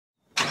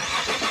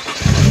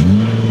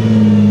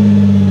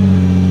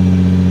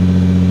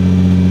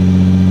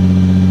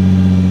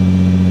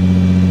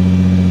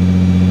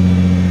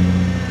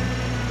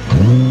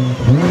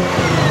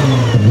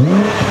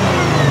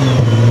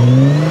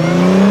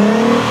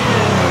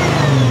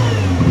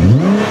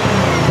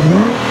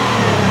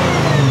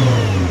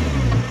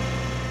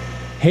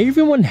Hey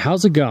everyone,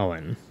 how's it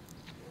going?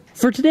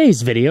 For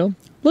today's video,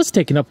 let's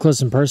take an up-close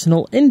and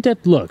personal,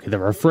 in-depth look at the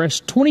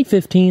refreshed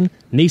 2015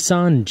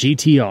 Nissan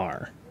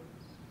GT-R.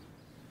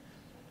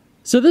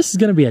 So this is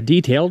going to be a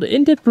detailed,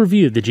 in-depth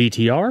review of the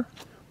GT-R.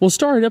 We'll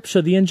start it up,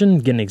 show the engine,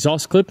 get an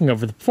exhaust clipping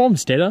over the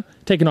performance data,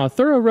 take a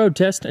thorough road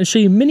test, and show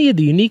you many of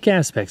the unique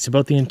aspects of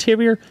both the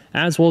interior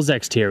as well as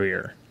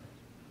exterior.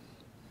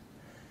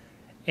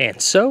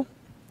 And so,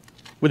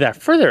 without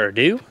further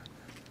ado,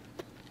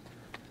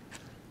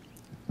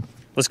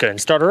 let's go ahead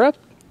and start her up,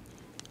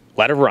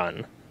 let her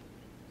run.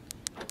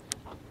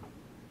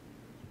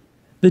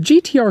 The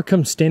GT-R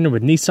comes standard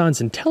with Nissan's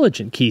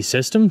intelligent key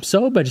system,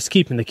 so by just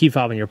keeping the key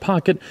fob in your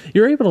pocket,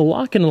 you're able to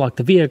lock and unlock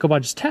the vehicle by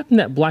just tapping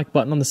that black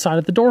button on the side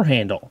of the door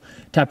handle.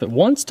 Tap it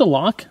once to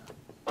lock.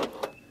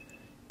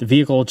 The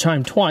vehicle will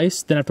chime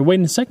twice, then after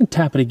waiting a second,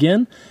 tap it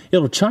again.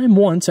 It'll chime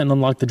once and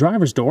unlock the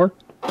driver's door,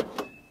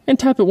 and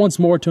tap it once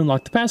more to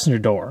unlock the passenger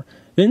door.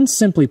 Then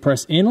simply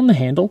press in on the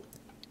handle,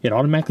 it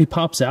automatically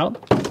pops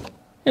out,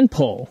 and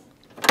pull.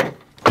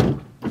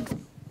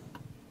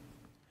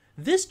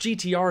 This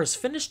GT-R is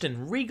finished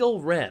in Regal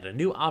Red, a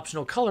new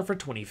optional color for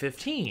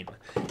 2015.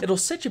 It'll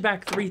set you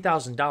back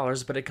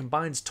 $3,000, but it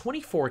combines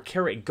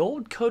 24-karat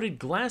gold-coated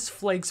glass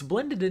flakes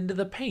blended into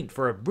the paint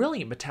for a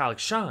brilliant metallic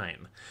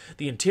shine.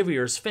 The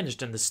interior is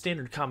finished in the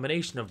standard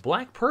combination of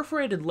black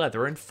perforated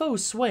leather and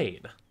faux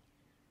suede.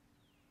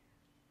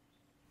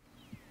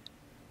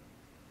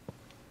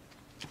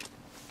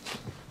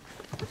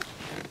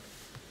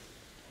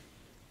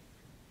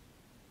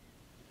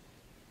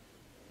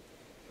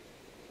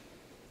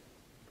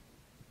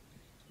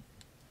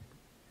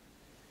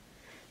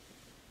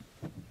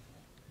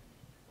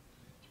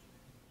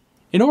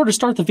 In order to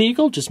start the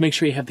vehicle, just make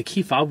sure you have the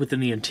key fob within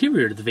the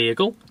interior of the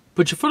vehicle,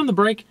 put your foot on the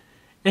brake,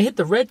 and hit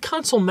the red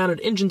console-mounted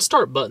engine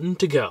start button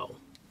to go.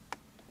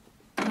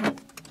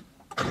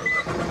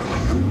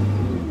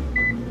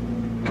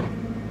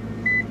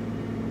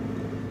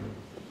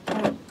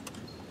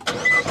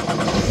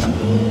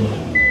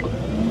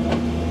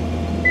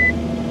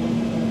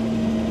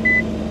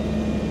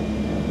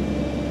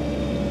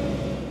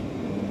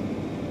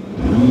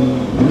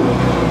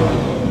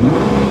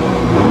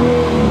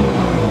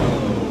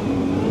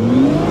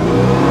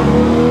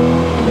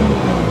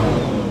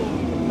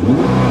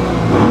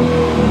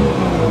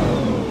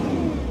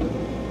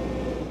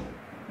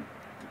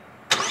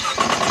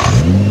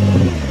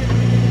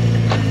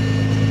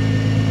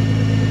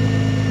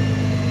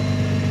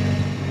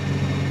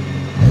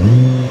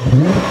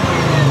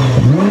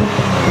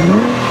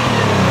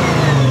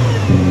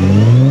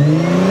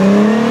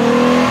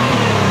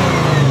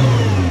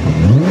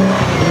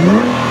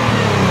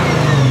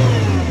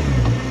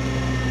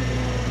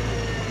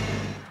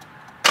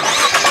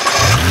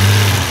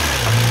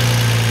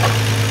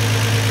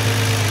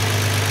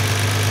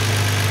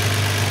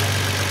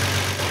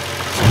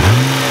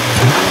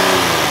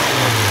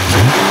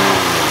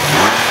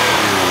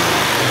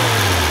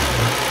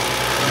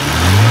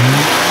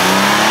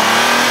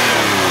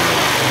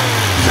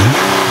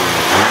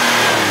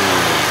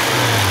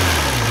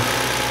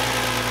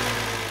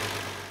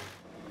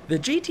 The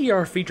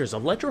GT-R features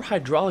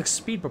electro-hydraulic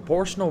speed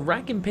proportional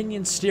rack and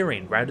pinion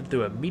steering routed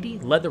through a meaty,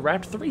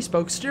 leather-wrapped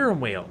 3-spoke steering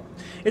wheel.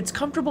 It's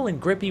comfortable and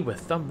grippy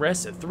with thumb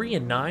rests at 3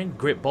 and 9,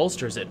 grip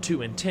bolsters at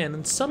 2 and 10,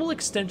 and subtle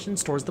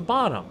extensions towards the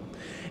bottom.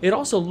 It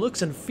also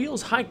looks and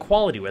feels high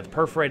quality with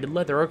perforated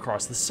leather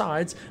across the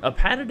sides, a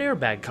padded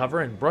airbag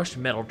cover, and brushed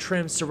metal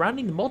trim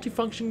surrounding the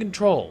multifunction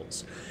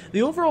controls.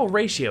 The overall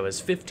ratio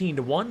is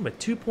 15:1 with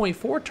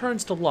 2.4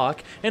 turns to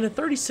lock and a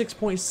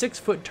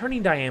 36.6-foot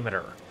turning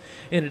diameter.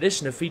 In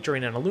addition to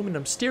featuring an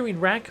aluminum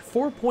steering rack,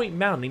 4-point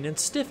mounting, and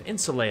stiff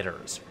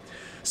insulators.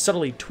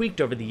 Subtly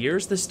tweaked over the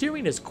years, the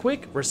steering is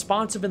quick,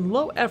 responsive, and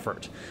low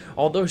effort.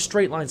 Although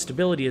straight-line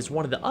stability is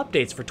one of the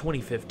updates for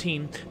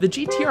 2015, the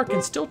GT-R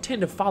can still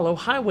tend to follow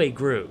highway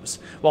grooves.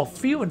 While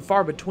few and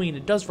far between,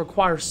 it does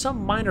require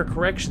some minor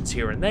corrections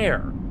here and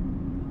there.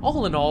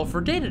 All in all, for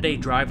day-to-day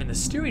driving, the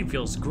steering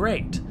feels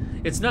great.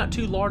 It's not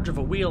too large of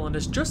a wheel and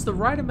has just the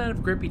right amount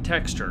of grippy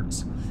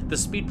textures. The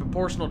speed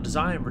proportional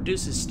design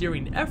reduces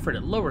steering effort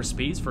at lower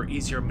speeds for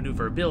easier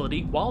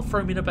maneuverability while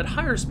firming up at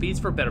higher speeds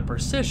for better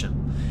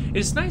precision. It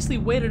is nicely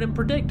weighted and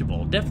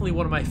predictable, definitely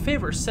one of my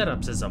favorite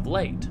setups as of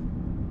late.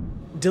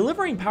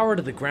 Delivering power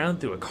to the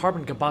ground through a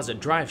carbon composite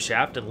drive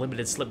shaft and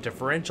limited slip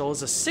differential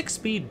is a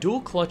 6-speed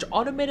dual-clutch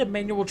automated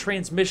manual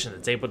transmission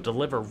that's able to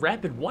deliver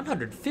rapid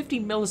 150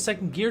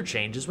 millisecond gear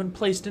changes when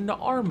placed into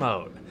R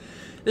mode.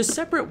 The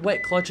separate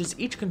wet clutches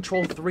each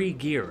control 3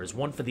 gears,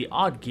 one for the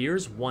odd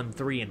gears 1,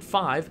 3, and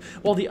 5,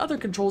 while the other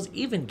controls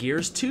even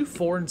gears 2,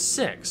 4, and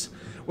 6.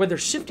 Whether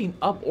shifting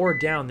up or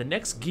down, the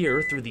next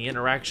gear through the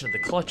interaction of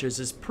the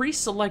clutches is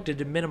pre-selected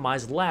to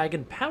minimize lag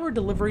and power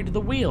delivery to the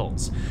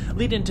wheels,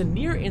 leading to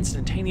near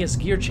instantaneous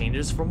gear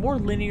changes for more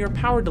linear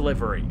power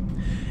delivery.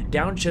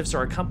 Downshifts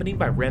are accompanied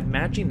by rev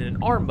matching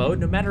in R mode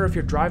no matter if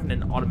you're driving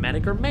an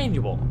automatic or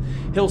manual.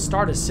 Hill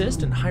start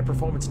assist and high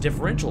performance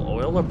differential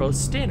oil are both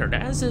standard,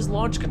 as is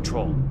launch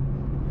control.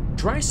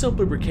 Dry soap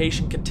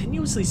lubrication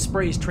continuously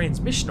sprays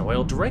transmission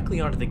oil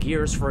directly onto the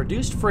gears for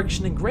reduced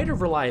friction and greater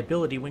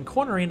reliability when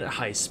cornering at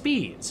high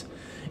speeds.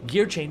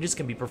 Gear changes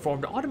can be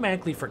performed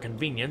automatically for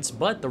convenience,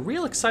 but the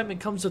real excitement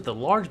comes with the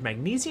large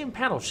magnesium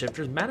paddle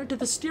shifters mounted to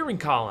the steering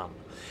column.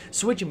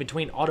 Switching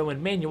between auto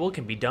and manual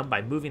can be done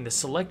by moving the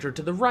selector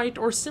to the right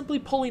or simply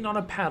pulling on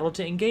a paddle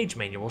to engage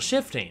manual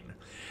shifting.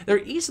 They're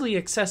easily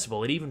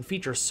accessible and even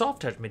feature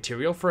soft touch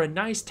material for a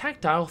nice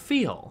tactile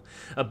feel.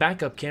 A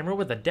backup camera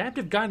with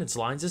adaptive guidance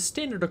lines is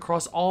standard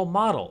across all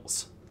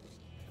models.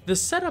 The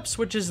setup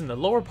switches in the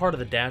lower part of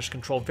the dash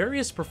control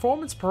various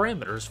performance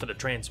parameters for the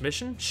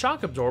transmission,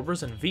 shock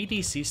absorbers, and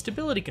VDC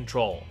stability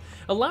control,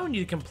 allowing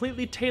you to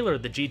completely tailor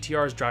the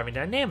GTR's driving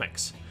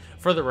dynamics.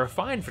 Further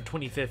refined for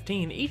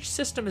 2015, each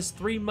system has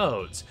 3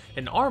 modes: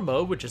 an R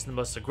mode, which is the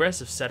most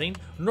aggressive setting,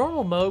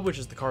 normal mode, which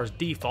is the car's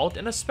default,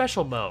 and a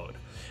special mode.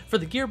 For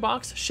the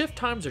gearbox, shift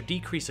times are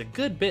decreased a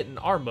good bit in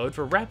R mode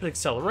for rapid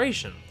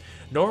acceleration.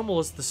 Normal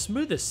is the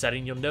smoothest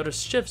setting. You'll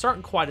notice shifts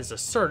aren't quite as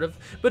assertive,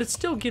 but it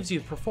still gives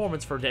you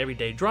performance for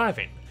everyday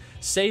driving.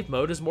 Save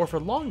mode is more for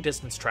long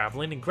distance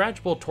traveling and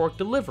gradual torque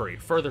delivery,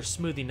 further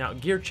smoothing out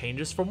gear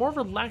changes for more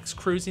relaxed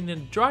cruising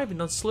and driving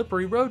on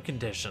slippery road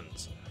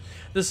conditions.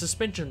 The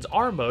suspension's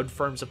R mode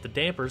firms up the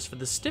dampers for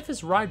the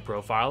stiffest ride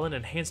profile and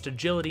enhanced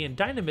agility and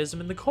dynamism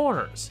in the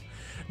corners.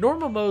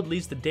 Normal mode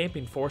leaves the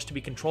damping force to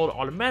be controlled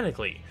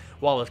automatically,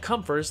 while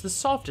comfort is the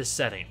softest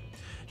setting.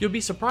 You'll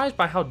be surprised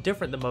by how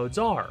different the modes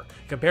are.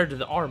 Compared to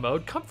the R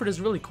mode, comfort is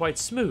really quite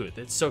smooth.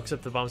 It soaks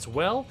up the bumps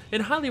well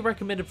and highly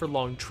recommended for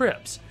long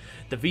trips.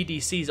 The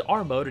VDC's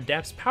R mode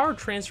adapts power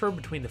transfer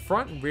between the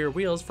front and rear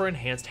wheels for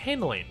enhanced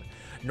handling.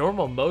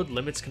 Normal mode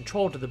limits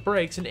control to the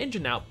brakes and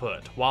engine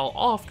output, while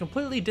off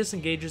completely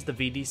disengages the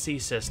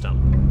VDC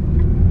system.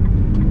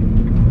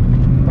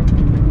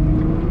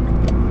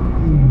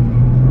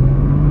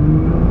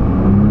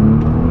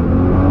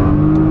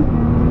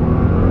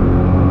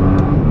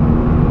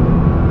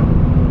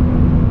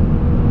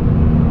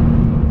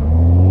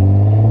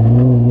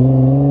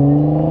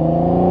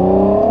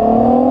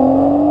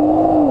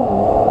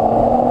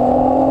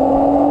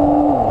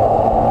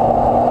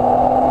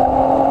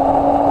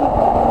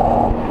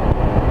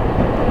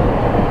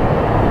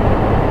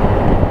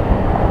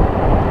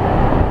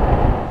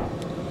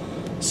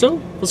 So,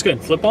 let's go ahead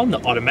and flip on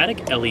the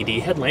automatic LED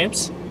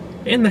headlamps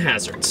and the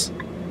hazards.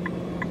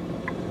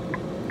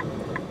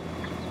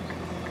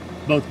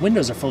 Both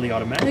windows are fully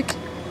automatic.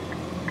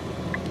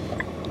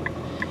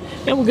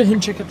 And we'll go ahead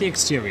and check out the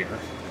exterior.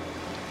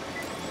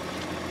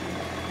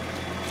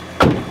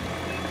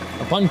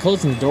 Upon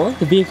closing the door,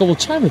 the vehicle will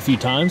chime a few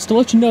times to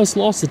let you know it's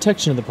lost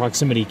detection of the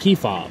proximity key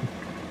fob.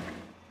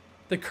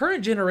 The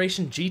current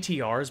generation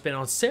GTR has been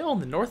on sale in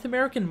the North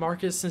American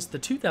market since the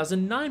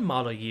 2009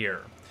 model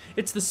year.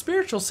 It's the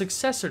spiritual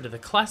successor to the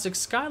classic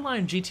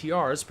Skyline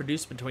GTRs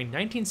produced between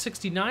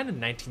 1969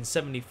 and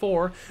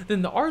 1974,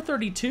 then the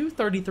R32,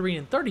 33,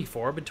 and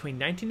 34 between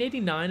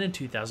 1989 and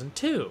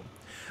 2002.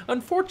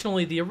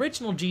 Unfortunately, the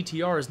original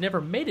GTRs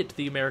never made it to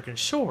the American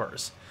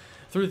shores.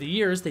 Through the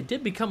years, they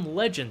did become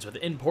legends with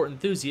import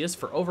enthusiasts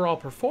for overall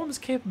performance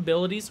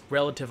capabilities,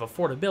 relative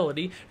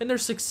affordability, and their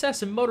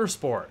success in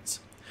motorsports.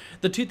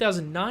 The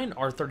 2009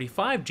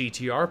 R35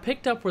 GTR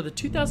picked up where the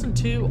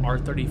 2002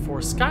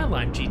 R34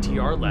 Skyline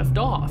GTR left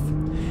off.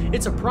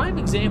 It's a prime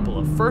example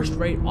of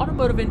first-rate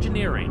automotive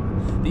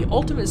engineering, the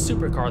ultimate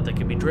supercar that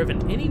can be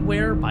driven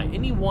anywhere by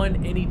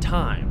anyone,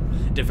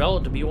 anytime,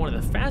 developed to be one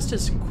of the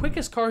fastest and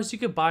quickest cars you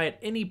could buy at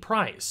any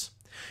price.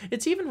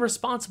 It's even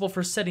responsible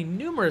for setting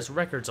numerous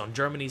records on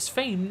Germany's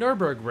famed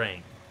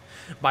Nürburgring.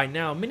 By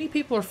now, many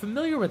people are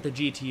familiar with the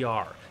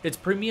GTR, its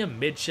premium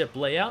midship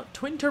layout,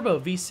 twin-turbo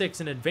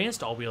V6 and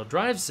advanced all-wheel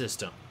drive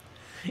system.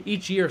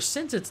 Each year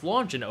since its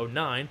launch in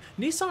 2009,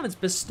 Nissan has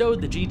bestowed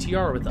the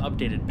GTR with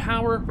updated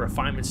power,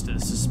 refinements to the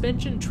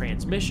suspension,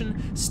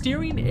 transmission,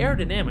 steering,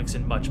 aerodynamics,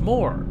 and much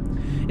more.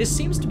 It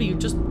seems to be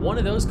just one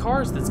of those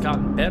cars that's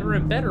gotten better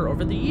and better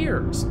over the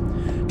years.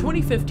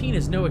 2015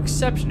 is no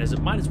exception, as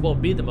it might as well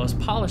be the most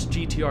polished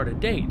GTR to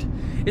date,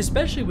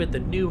 especially with the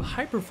new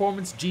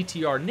high-performance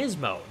GTR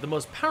Nismo, the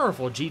most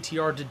powerful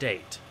GTR to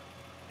date.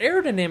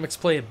 Aerodynamics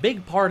play a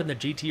big part in the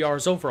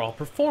GTR's overall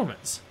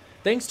performance.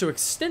 Thanks to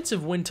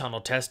extensive wind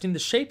tunnel testing, the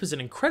shape is an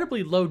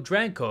incredibly low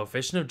drag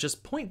coefficient of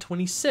just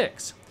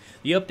 0.26.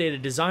 The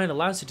updated design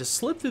allows you to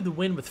slip through the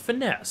wind with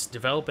finesse,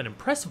 develop an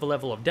impressive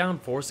level of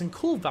downforce, and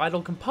cool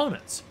vital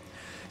components.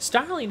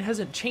 Styling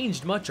hasn't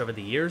changed much over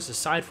the years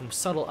aside from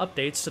subtle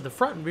updates to the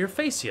front and rear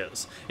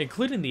fascias,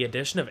 including the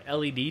addition of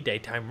LED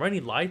daytime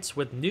running lights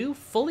with new,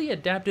 fully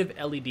adaptive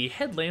LED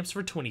headlamps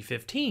for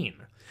 2015.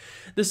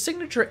 The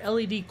signature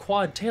LED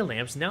quad tail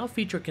lamps now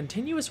feature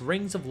continuous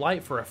rings of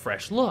light for a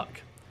fresh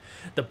look.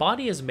 The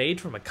body is made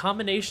from a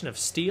combination of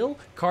steel,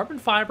 carbon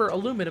fiber,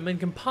 aluminum, and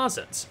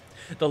composites.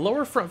 The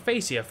lower front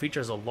fascia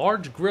features a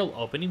large grille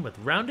opening with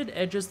rounded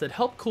edges that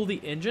help cool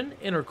the engine,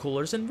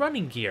 intercoolers, and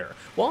running gear,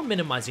 while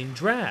minimizing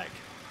drag.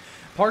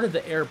 Part of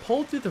the air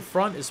pulled through the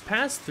front is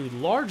passed through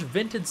large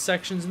vented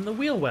sections in the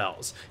wheel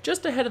wells,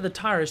 just ahead of the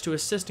tires to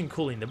assist in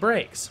cooling the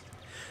brakes.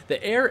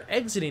 The air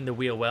exiting the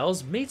wheel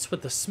wells meets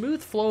with the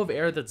smooth flow of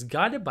air that's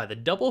guided by the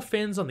double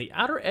fins on the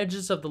outer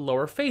edges of the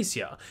lower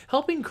fascia,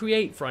 helping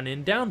create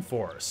front-end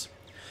downforce.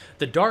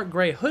 The dark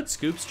gray hood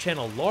scoops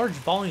channel large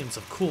volumes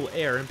of cool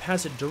air and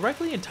pass it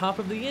directly on top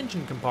of the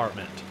engine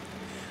compartment.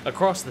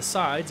 Across the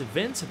sides,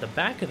 vents at the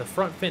back of the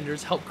front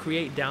fenders help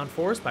create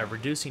downforce by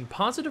reducing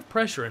positive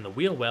pressure in the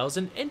wheel wells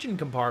and engine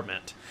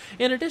compartment,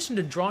 in addition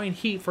to drawing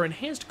heat for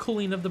enhanced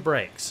cooling of the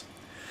brakes.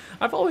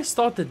 I've always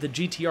thought that the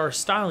GTR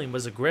styling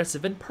was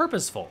aggressive and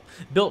purposeful,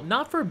 built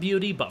not for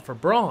beauty but for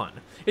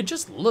brawn. It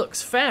just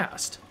looks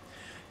fast.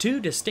 Two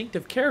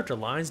distinctive character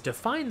lines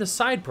define the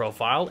side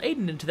profile,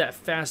 aiding into that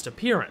fast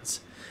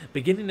appearance.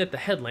 Beginning at the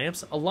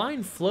headlamps, a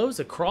line flows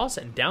across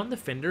and down the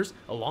fenders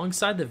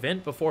alongside the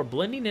vent before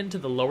blending into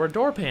the lower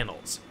door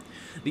panels.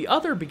 The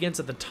other begins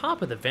at the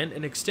top of the vent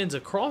and extends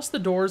across the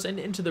doors and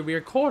into the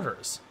rear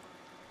quarters.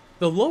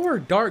 The lower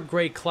dark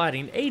gray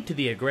cladding aid to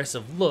the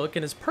aggressive look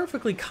and is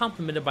perfectly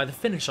complemented by the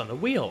finish on the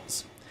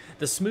wheels.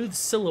 The smooth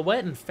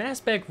silhouette and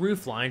fastback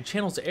roofline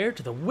channels air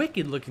to the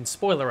wicked-looking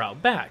spoiler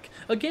out back,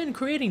 again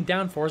creating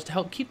downforce to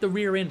help keep the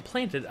rear end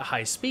planted at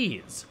high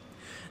speeds.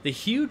 The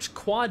huge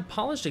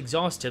quad-polished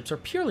exhaust tips are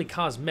purely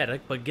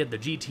cosmetic but give the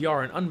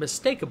GTR an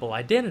unmistakable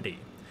identity.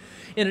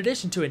 In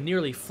addition to a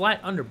nearly flat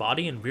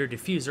underbody and rear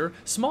diffuser,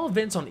 small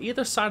vents on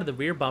either side of the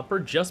rear bumper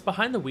just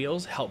behind the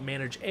wheels help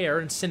manage air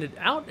and send it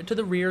out into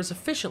the rear as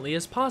efficiently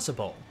as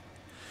possible.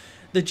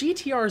 The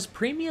GTR's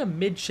premium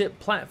midship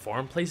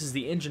platform places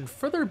the engine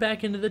further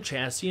back into the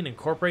chassis and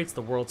incorporates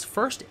the world's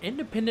first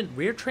independent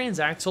rear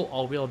transaxle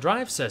all-wheel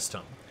drive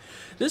system.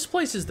 This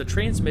places the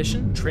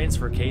transmission,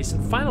 transfer case,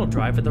 and final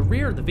drive at the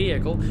rear of the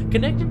vehicle,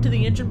 connected to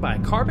the engine by a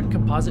carbon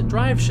composite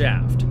drive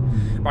shaft.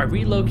 By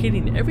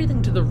relocating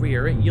everything to the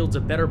rear, it yields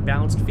a better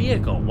balanced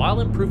vehicle while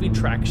improving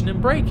traction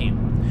and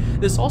braking.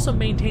 This also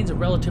maintains a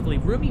relatively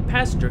roomy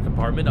passenger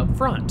compartment up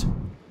front.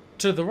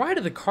 To the right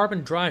of the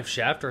carbon drive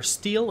shaft are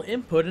steel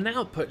input and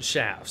output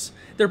shafts.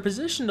 They're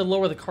positioned to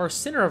lower the car's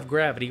center of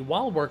gravity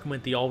while working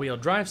with the all-wheel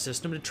drive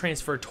system to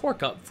transfer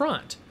torque up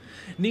front.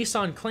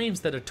 Nissan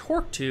claims that a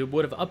torque tube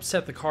would have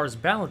upset the car's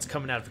balance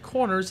coming out of the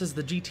corners, as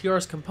the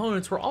GTR's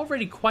components were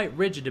already quite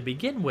rigid to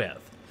begin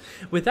with.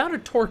 Without a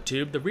torque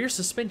tube, the rear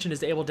suspension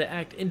is able to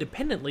act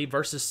independently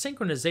versus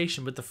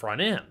synchronization with the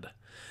front end.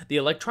 The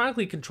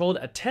electronically controlled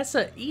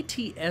Atessa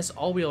ETS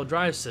all-wheel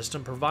drive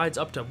system provides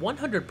up to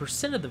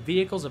 100% of the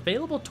vehicle's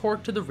available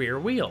torque to the rear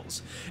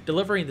wheels,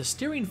 delivering the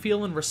steering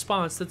feel and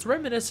response that's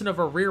reminiscent of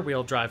a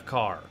rear-wheel drive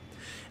car.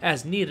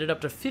 As needed,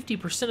 up to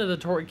 50% of the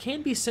torque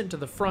can be sent to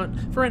the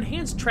front for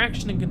enhanced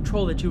traction and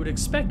control that you would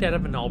expect out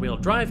of an all-wheel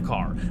drive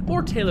car,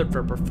 more tailored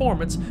for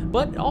performance,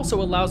 but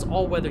also allows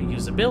all-weather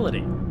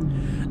usability.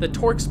 The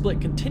torque split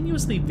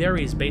continuously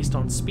varies based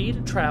on speed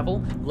and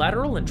travel,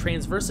 lateral and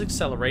transverse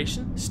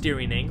acceleration,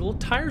 steering angle,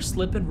 tire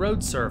slip, and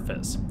road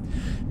surface.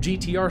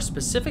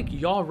 GTR-specific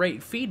yaw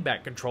rate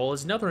feedback control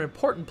is another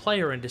important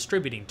player in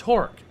distributing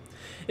torque.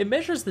 It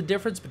measures the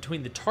difference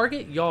between the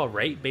target yaw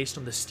rate based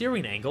on the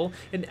steering angle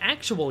and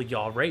actual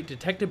yaw rate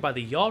detected by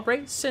the yaw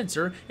rate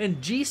sensor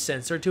and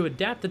G-sensor to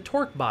adapt the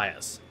torque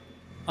bias.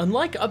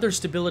 Unlike other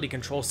stability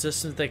control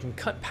systems that can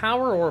cut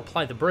power or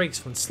apply the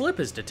brakes when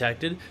slip is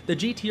detected, the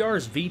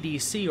GTR's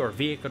VDC or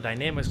Vehicle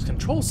Dynamics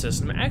Control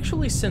System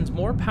actually sends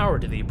more power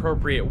to the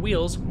appropriate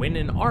wheels when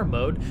in R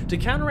mode to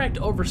counteract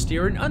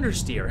oversteer and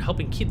understeer,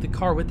 helping keep the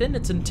car within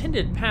its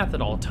intended path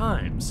at all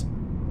times.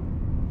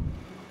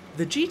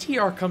 The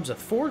GTR comes with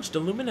forged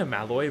aluminum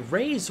alloy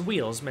raised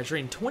wheels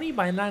measuring 20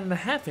 by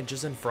 9.5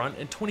 inches in front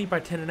and 20 by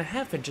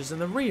 10.5 inches in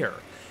the rear.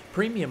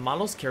 Premium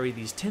models carry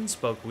these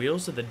 10-spoke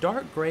wheels with a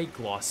dark gray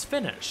gloss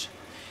finish.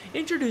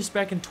 Introduced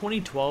back in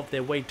 2012, they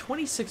weigh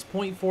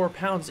 26.4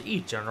 pounds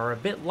each and are a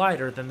bit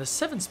lighter than the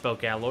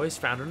 7-spoke alloys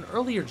found in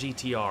earlier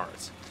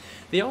GTRs.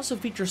 They also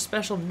feature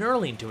special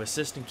knurling to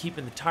assist in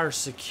keeping the tires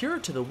secure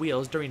to the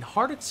wheels during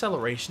hard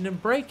acceleration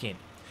and braking.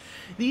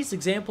 These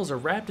examples are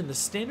wrapped in the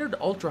standard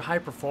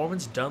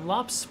ultra-high-performance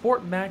Dunlop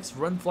Sport Max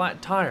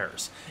run-flat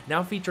tires,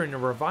 now featuring a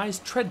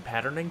revised tread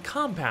pattern and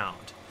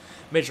compound.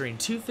 Measuring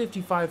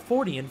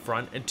 255/40 in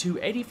front and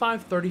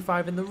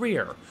 285/35 in the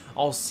rear,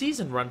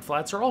 all-season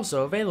run-flats are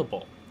also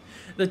available.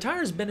 The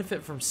tires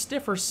benefit from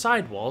stiffer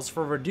sidewalls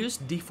for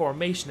reduced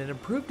deformation and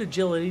improved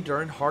agility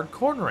during hard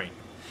cornering.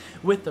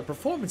 With the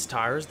performance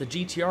tires, the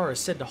GTR is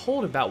said to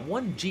hold about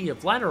 1 G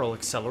of lateral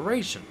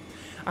acceleration.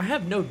 I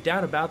have no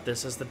doubt about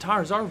this, as the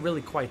tires are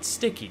really quite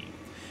sticky.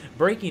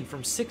 Braking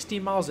from 60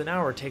 miles an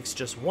hour takes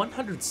just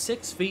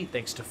 106 feet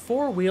thanks to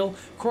 4-wheel,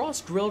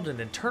 cross-drilled and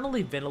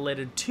internally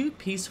ventilated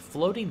 2-piece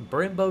floating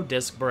Brembo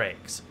disc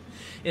brakes.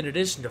 In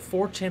addition to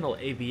 4-channel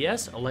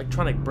ABS,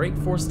 electronic brake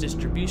force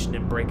distribution,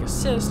 and brake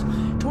assist,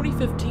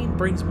 2015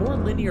 brings more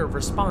linear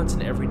response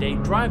in everyday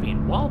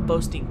driving while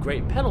boasting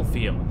great pedal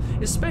feel,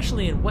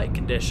 especially in wet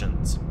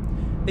conditions.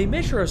 They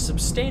measure a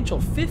substantial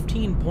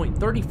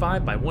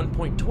 15.35 by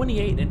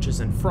 1.28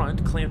 inches in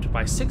front, clamped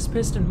by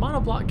 6-piston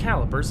monoblock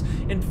calipers,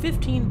 and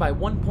 15 by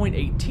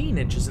 1.18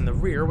 inches in the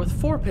rear with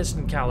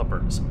 4-piston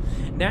calipers.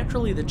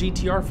 Naturally, the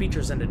GTR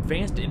features an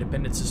advanced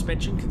independent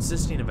suspension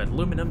consisting of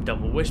aluminum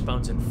double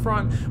wishbones in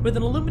front with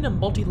an aluminum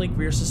multi-link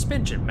rear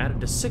suspension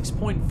mounted to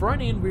 6-point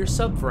front and rear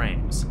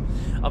subframes.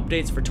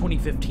 Updates for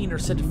 2015 are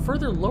set to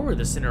further lower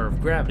the center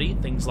of gravity,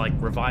 things like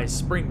revised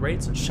spring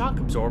rates and shock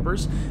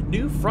absorbers,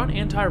 new front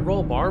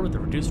anti-roll bar with a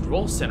reduced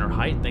roll center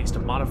height thanks to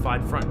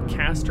modified front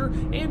caster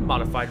and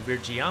modified rear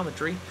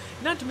geometry,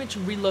 not to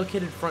mention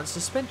relocated front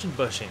suspension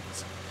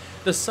bushings.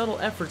 The subtle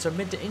efforts are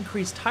meant to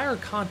increase tire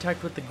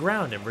contact with the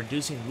ground and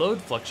reducing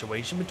load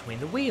fluctuation between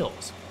the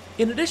wheels.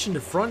 In addition to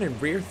front and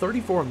rear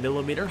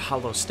 34mm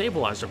hollow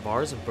stabilizer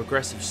bars and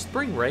progressive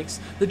spring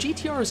rakes, the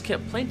GTR is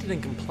kept planted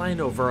and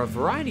compliant over a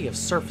variety of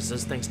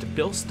surfaces thanks to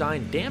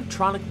Bilstein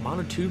Damptronic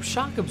monotube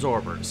shock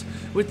absorbers,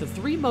 with the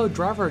 3-mode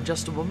driver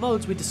adjustable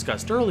modes we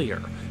discussed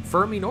earlier,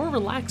 firming or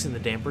relaxing the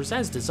dampers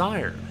as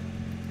desired.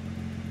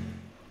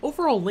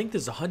 Overall length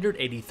is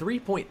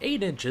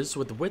 183.8 inches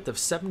with a width of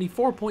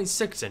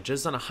 74.6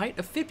 inches and a height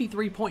of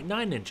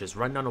 53.9 inches,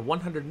 running on a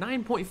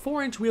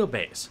 109.4 inch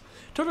wheelbase.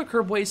 Total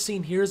curb weight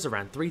seen here is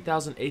around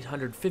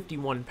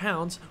 3,851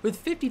 pounds,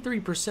 with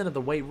 53% of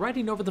the weight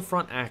riding over the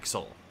front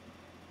axle.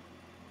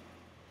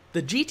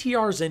 The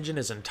GTR's engine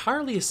is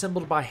entirely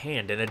assembled by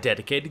hand in a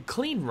dedicated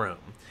clean room.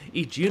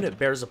 Each unit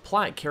bears a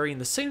plaque carrying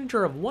the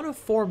signature of one of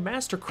 4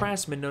 master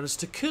craftsmen known as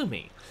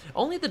Takumi.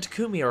 Only the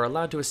Takumi are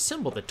allowed to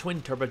assemble the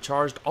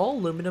twin-turbocharged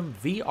all-aluminum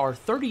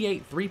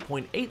VR38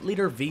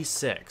 3.8-liter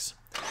V6.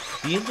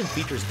 The engine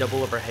features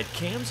double overhead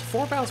cams,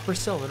 4 valves per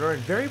cylinder,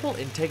 and variable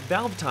intake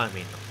valve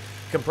timing.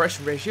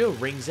 Compression ratio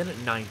rings in at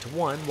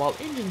 9:1, while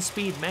engine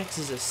speed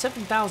maxes at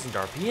 7,000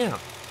 RPM.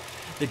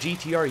 The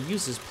GTR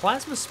uses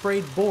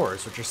plasma-sprayed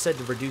bores, which are said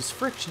to reduce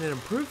friction and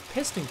improve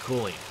piston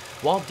cooling,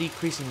 while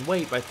decreasing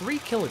weight by 3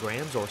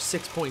 kilograms or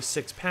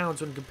 6.6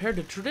 pounds when compared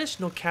to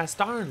traditional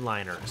cast iron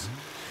liners.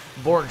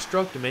 Bore and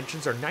stroke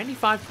dimensions are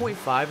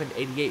 95.5 and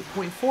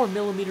 88.4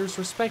 millimeters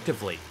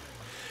respectively.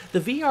 The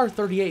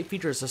VR38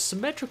 features a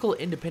symmetrical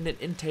independent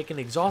intake and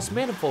exhaust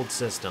manifold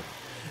system.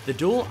 The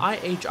dual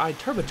IHI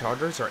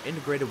turbochargers are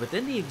integrated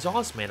within the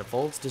exhaust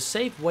manifolds to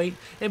save weight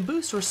and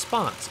boost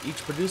response,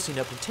 each producing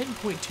up to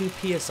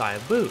 10.2 psi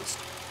of boost.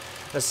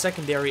 A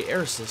secondary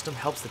air system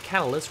helps the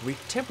catalyst reach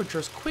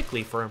temperatures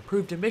quickly for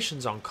improved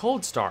emissions on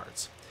cold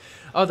starts.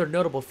 Other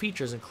notable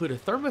features include a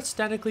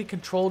thermostatically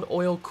controlled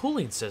oil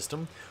cooling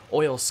system,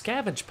 oil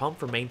scavenge pump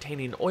for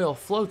maintaining oil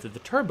flow through the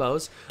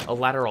turbos, a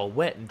lateral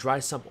wet and dry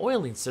sump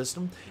oiling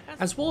system,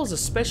 as well as a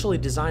specially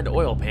designed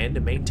oil pan to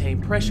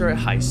maintain pressure at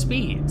high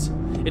speeds.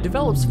 It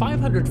develops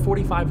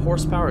 545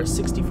 horsepower at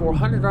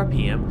 6,400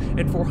 RPM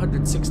and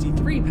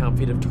 463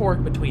 pound-feet of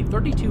torque between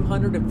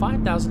 3,200 and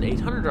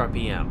 5,800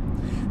 RPM.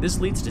 This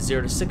leads to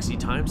 0 to 60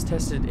 times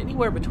tested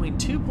anywhere between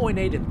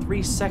 2.8 and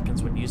 3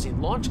 seconds when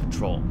using launch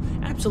control.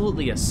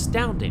 Absolutely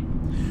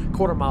astounding.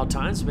 Quarter-mile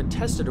times have been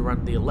tested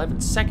around the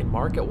 11-second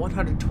mark at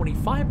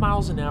 125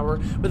 miles an hour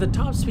with a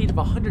top speed of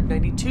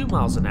 192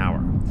 miles an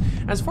hour.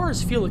 As far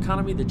as fuel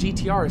economy, the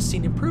GTR has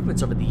seen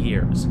improvements over the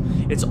years.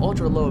 It's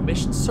ultra-low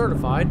emissions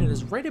certified and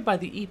is rated by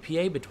the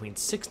EPA between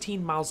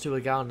 16 miles to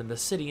a gallon in the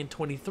city and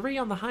 23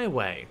 on the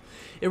highway.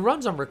 It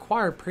runs on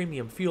required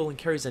premium fuel and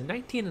carries a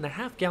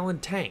 19.5-gallon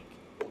tank.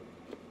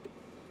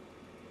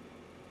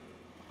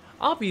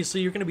 Obviously,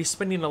 you're going to be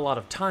spending a lot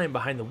of time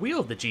behind the wheel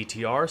of the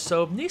GTR,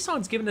 so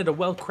Nissan's given it a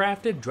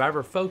well-crafted,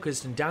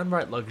 driver-focused, and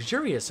downright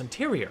luxurious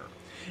interior.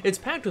 It's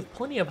packed with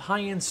plenty of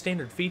high-end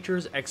standard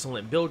features,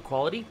 excellent build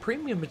quality,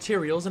 premium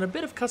materials, and a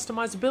bit of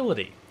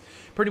customizability.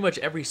 Pretty much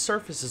every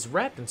surface is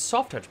wrapped in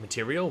soft-touch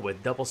material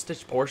with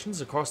double-stitched portions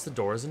across the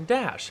doors and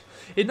dash.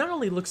 It not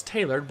only looks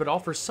tailored, but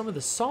offers some of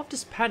the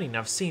softest padding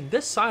I've seen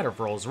this side of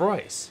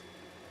Rolls-Royce.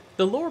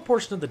 The lower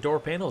portion of the door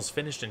panel is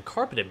finished in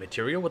carpeted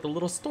material with a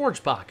little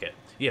storage pocket.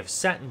 You have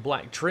satin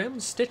black trim,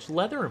 stitched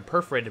leather, and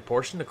perforated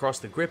portion across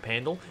the grip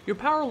handle, your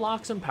power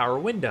locks and power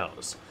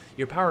windows.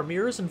 Your power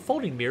mirrors and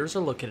folding mirrors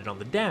are located on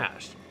the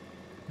dash.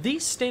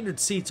 These standard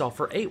seats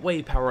offer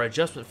 8-way power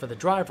adjustment for the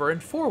driver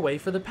and 4-way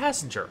for the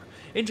passenger.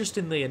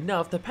 Interestingly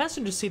enough, the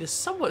passenger seat is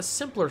somewhat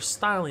simpler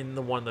styling than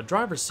the one on the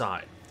driver's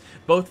side.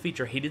 Both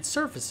feature heated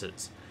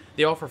surfaces.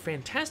 They offer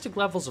fantastic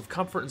levels of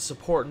comfort and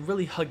support and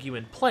really hug you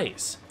in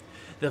place.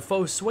 The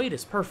faux suede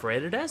is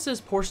perforated, as is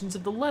portions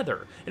of the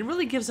leather, and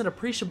really gives an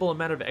appreciable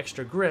amount of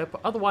extra grip,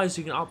 otherwise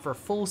you can opt for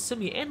full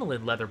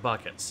semi-aniline leather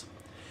buckets.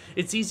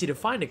 It's easy to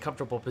find a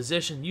comfortable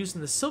position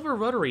using the silver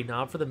rotary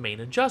knob for the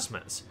main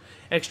adjustments.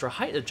 Extra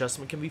height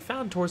adjustment can be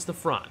found towards the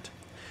front.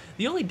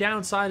 The only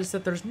downside is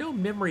that there's no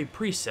memory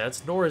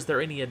presets, nor is there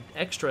any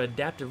extra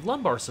adaptive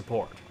lumbar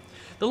support.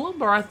 The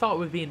lumbar I thought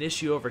would be an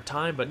issue over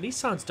time, but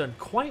Nissan's done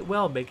quite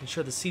well making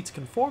sure the seats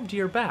conform to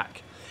your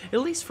back.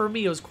 At least for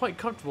me, it was quite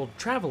comfortable to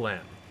travel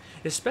in,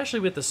 especially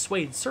with the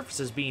suede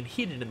surfaces being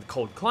heated in the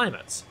cold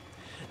climates.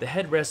 The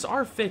headrests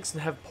are fixed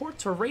and have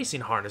ports for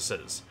racing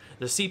harnesses.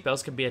 The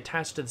seatbelts can be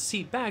attached to the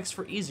seat backs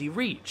for easy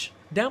reach.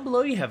 Down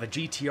below you have a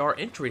GTR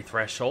entry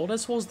threshold,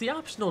 as well as the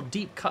optional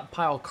deep cut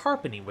pile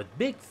carpeting with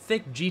big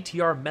thick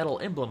GTR metal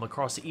emblem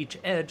across each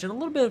edge and a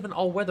little bit of an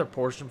all-weather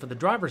portion for the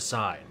driver's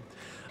side,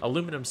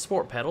 aluminum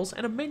sport pedals,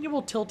 and a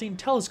manual tilting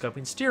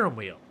telescoping steering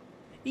wheel.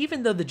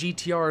 Even though the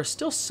GTR is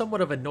still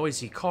somewhat of a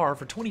noisy car,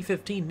 for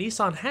 2015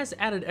 Nissan has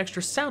added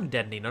extra sound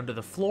deadening under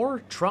the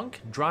floor,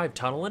 trunk, drive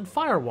tunnel, and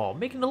firewall,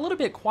 making it a little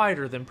bit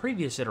quieter than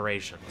previous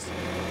iterations.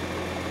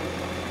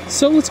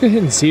 So let's go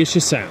ahead and see how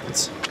she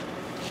sounds.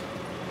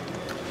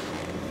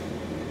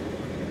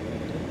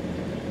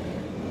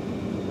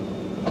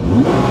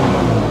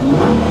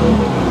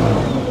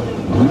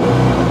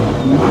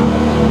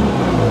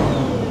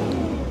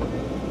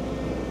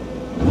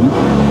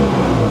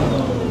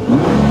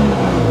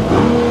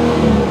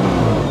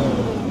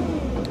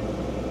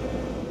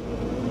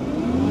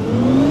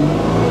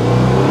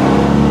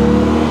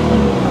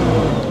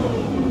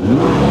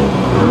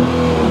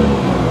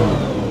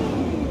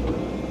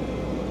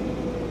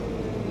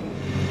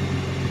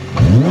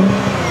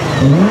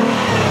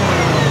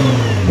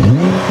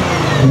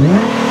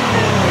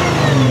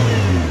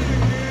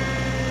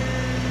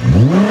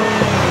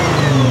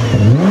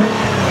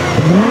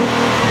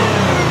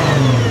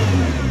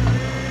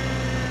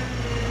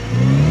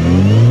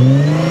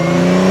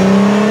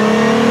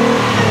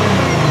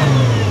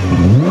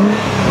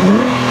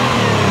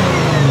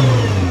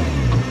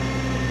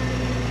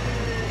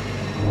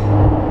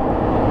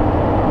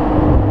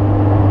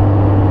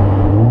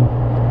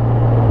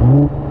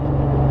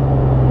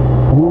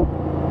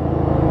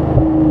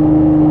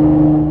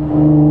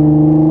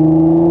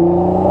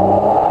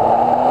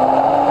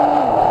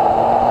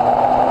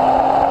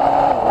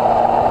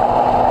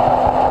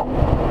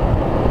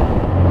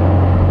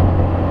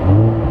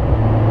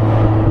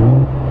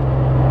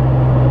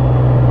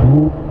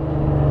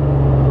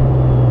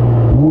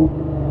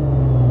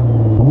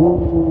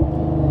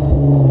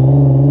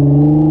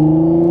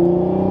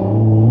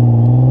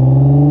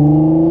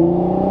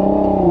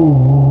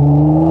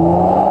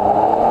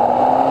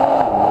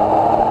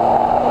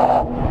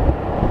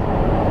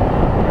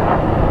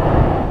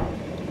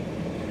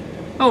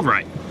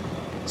 Alright,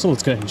 so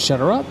let's go ahead and shut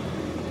her up.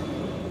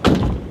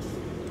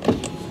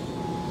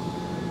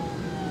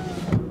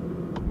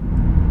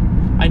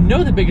 I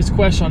know the biggest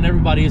question on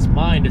everybody's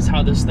mind is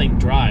how this thing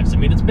drives. I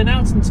mean, it's been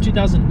out since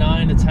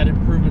 2009, it's had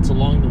improvements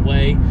along the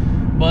way,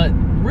 but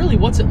really,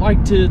 what's it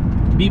like to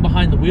be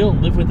behind the wheel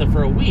and live with it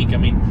for a week? I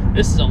mean,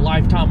 this is a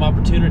lifetime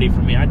opportunity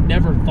for me. I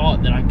never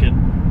thought that I could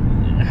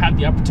have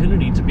the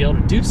opportunity to be able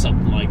to do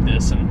something like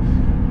this, and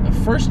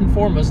first and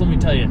foremost, let me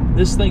tell you,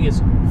 this thing is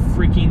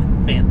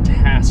freaking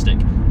fantastic.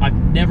 I've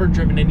never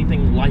driven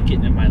anything like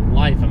it in my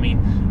life. I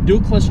mean,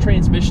 dual clutch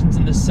transmissions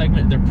in this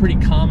segment, they're pretty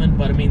common,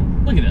 but I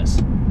mean, look at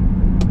this.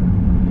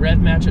 Rev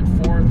match at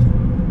 4th,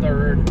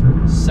 3rd,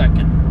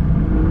 2nd.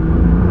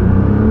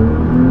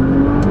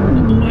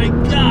 Oh my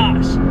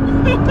gosh!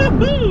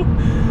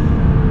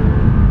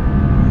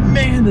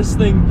 Man, this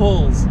thing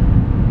pulls.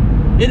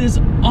 It is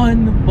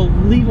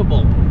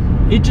unbelievable.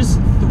 It just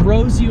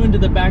throws you into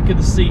the back of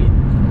the seat.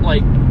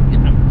 Like,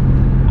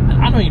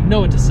 I don't even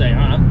know what to say.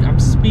 I'm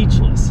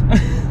speechless.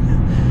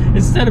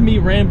 Instead of me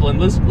rambling,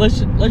 let's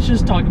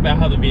just talk about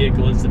how the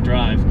vehicle is to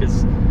drive,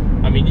 because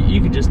I mean, you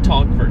could just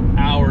talk for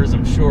hours,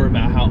 I'm sure,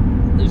 about how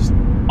just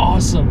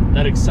awesome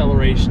that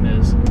acceleration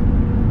is.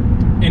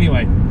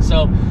 Anyway,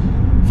 so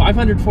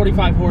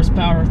 545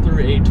 horsepower through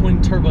a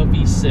twin-turbo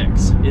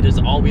V6. It is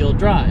all-wheel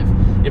drive.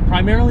 It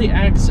primarily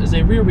acts as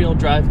a rear-wheel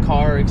drive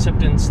car,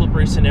 except in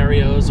slippery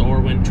scenarios or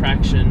when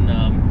traction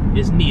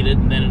is needed,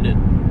 and then it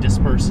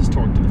disperses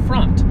torque to the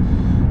front.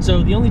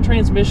 So the only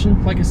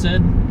transmission, like I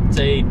said, it's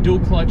a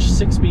dual-clutch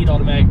 6-speed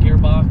automatic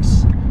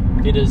gearbox.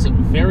 It is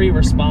very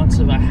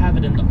responsive. I have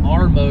it in the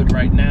R mode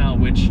right now,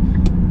 which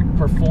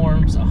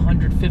performs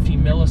 150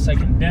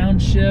 millisecond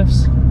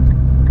downshifts,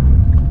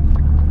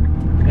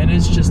 and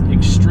it's just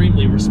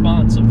extremely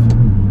responsive.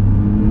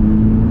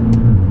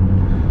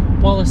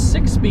 While a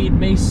 6-speed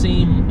may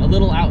seem a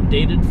little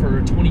outdated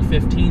for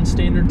 2015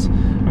 standards,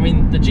 I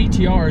mean, the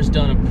GTR has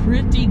done a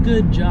pretty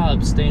good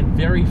job staying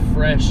very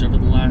fresh over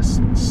the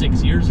last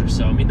 6 years or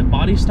so. I mean, the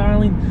body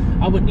styling,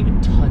 I wouldn't even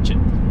touch it.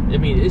 I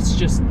mean, it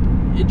just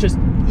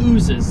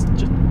oozes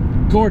just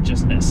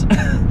gorgeousness.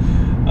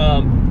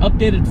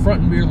 Updated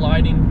front and rear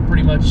lighting,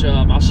 pretty much.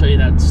 I'll show you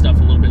that stuff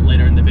a little bit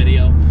later in the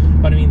video.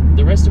 But I mean,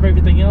 the rest of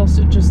everything else,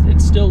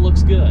 it still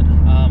looks good.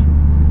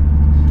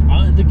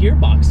 The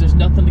gearbox, there's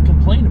nothing to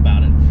complain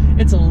about it.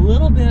 It's a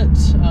little bit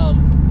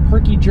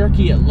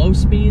herky-jerky at low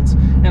speeds,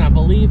 and I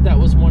believe that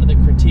was one of the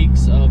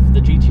critiques of the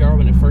GTR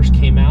when it first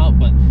came out,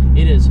 but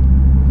it is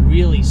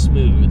really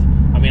smooth.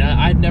 I mean,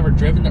 I've never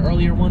driven the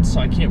earlier ones, so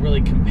I can't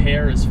really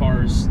compare as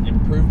far as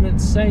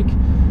improvement's sake,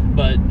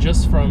 but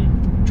just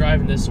from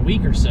driving this a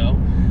week or so,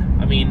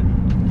 I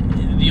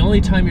mean, the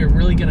only time you're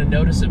really going to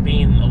notice it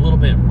being a little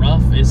bit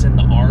rough is in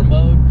the R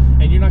mode,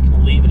 and you're not going to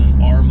leave it in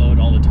R mode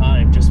all the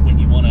time, just when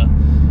you want to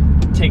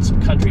take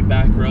some country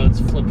back roads,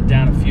 flip it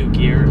down a few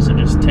gears, and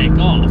just take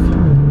off.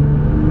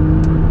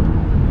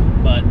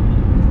 But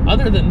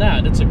other than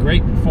that, it's a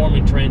great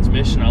performing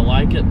transmission. I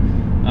like it.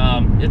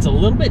 It's a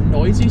little bit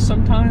noisy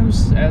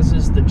sometimes, as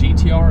is the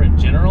GTR in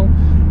general.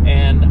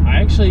 And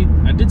I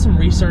did some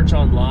research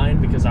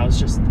online because I was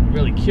just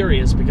really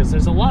curious, because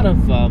there's a lot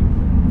of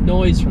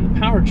noise from the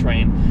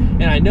powertrain,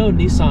 and I know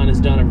Nissan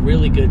has done a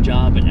really good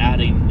job at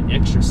adding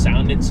extra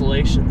sound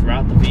insulation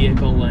throughout the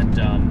vehicle,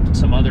 and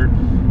some other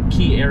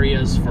key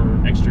areas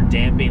for extra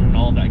damping and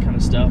all that kind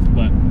of stuff,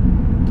 but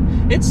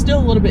it's still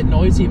a little bit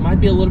noisy. It might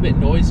be a little bit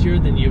noisier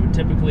than you would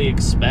typically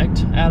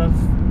expect out of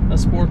a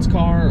sports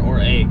car or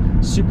a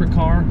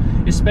supercar,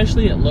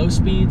 especially at low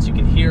speeds. You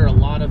can hear a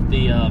lot of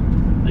the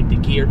like the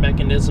gear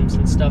mechanisms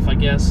and stuff, I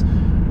guess.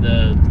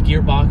 The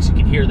gearbox, you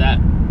can hear that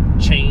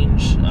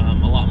change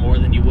a lot more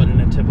than you would in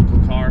a typical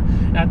car.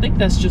 And I think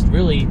that's just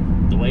really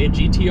the way a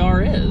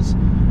GTR is.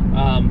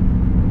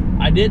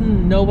 I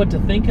didn't know what to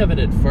think of it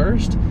at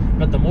first,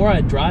 but the more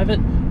I drive it,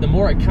 the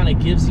more it kind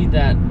of gives you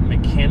that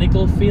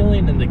mechanical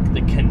feeling and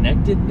the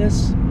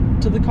connectedness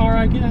to the car,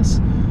 I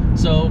guess.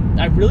 So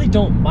I really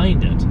don't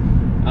mind it.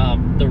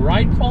 The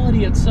ride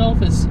quality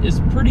itself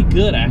is pretty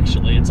good,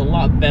 actually. It's a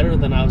lot better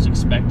than I was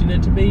expecting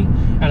it to be.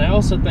 And I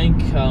also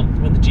think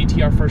when the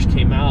GTR first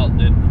came out,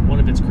 that one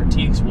of its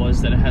critiques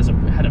was that it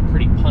had a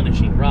pretty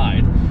punishing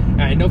ride.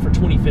 And I know for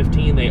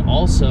 2015 they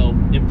also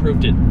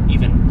improved it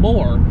even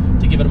more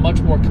to give it a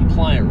much more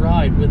compliant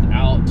ride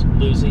without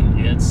losing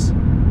its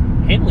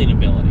handling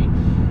ability.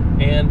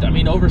 And I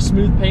mean, over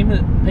smooth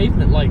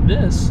pavement like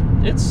this,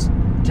 it's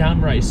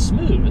downright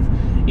smooth.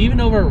 Even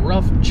over a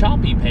rough,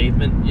 choppy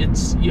pavement,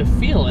 you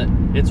feel it.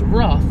 It's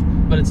rough,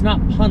 but it's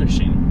not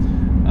punishing.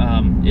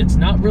 It's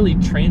not really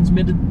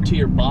transmitted to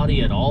your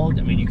body at all.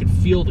 I mean, you can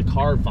feel the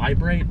car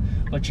vibrate,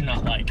 but you're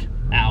not like,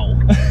 ow.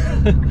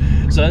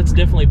 So that's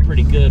definitely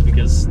pretty good,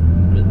 because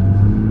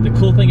the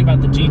cool thing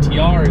about the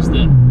GTR is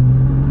that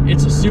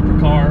it's a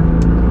supercar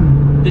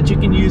that you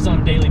can use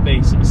on a daily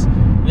basis,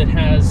 that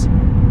has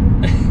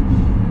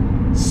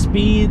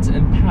speeds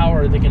and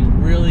power that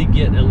can really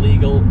get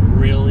illegal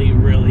really,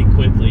 really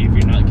quickly if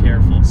you're not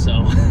careful.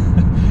 So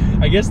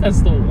I guess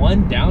that's the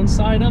one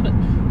downside of it,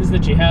 is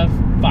that you have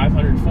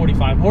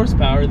 545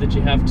 horsepower that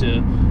you have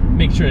to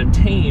make sure to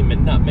tame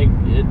and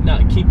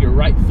not keep your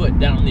right foot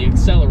down on the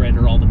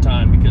accelerator all the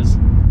time, because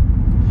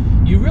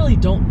you really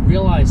don't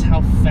realize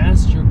how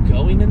fast you're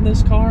going in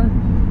this car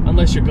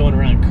unless you're going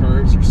around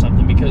curves or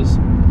something, because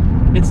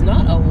it's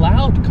not a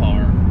loud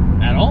car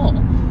at all.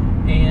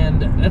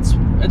 And that's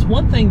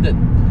one thing that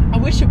I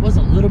wish it was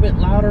a little bit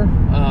louder.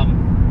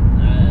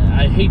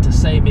 I hate to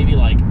say maybe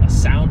like a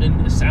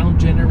sound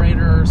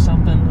generator or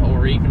something,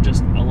 or even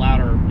just a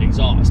louder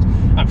exhaust.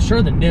 I'm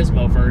sure the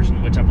Nismo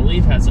version, which I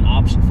believe has an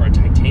option for a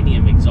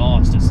titanium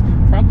exhaust, is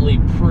probably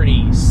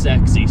pretty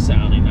sexy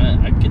sounding.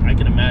 I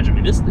can imagine.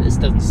 I mean, this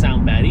doesn't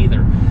sound bad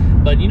either.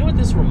 But you know what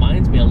this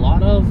reminds me a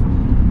lot of?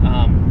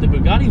 The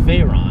Bugatti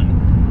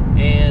Veyron.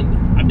 And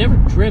I've never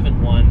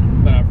driven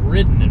one, but I've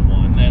ridden in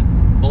one at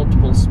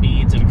multiple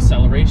speeds and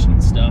acceleration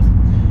and stuff.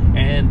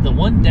 And the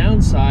one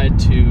downside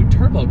to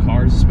turbo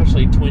cars,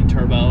 especially twin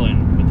turbo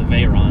and with the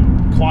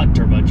Veyron quad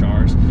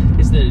turbocharged,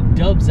 is that it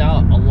dubs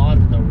out a lot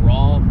of the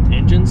raw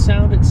engine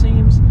sound, it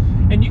seems.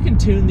 And you can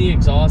tune the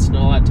exhaust and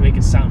all that to make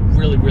it sound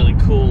really, really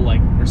cool,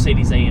 like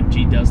Mercedes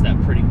AMG does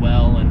that pretty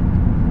well.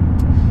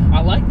 And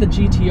I like the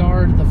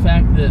GTR, the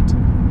fact that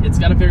it's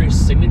got a very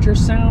signature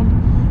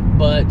sound,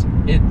 but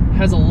it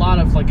has a lot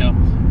of like a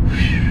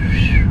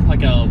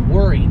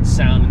whirring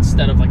sound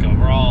instead of like a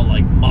raw,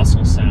 like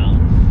muscle sound.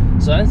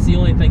 So that's the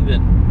only thing that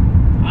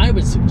I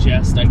would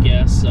suggest, I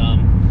guess.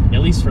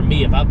 At least for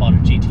me, if I bought a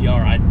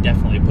GTR, I'd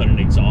definitely put an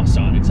exhaust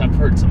on it, because I've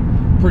heard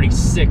some pretty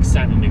sick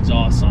sounding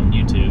exhausts on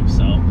YouTube.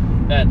 So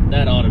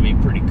that ought to be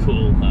pretty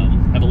cool.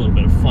 Have a little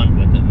bit of fun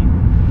with it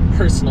and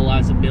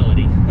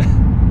personalizability.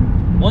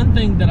 One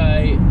thing that I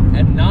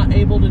am not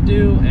able to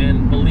do,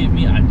 and believe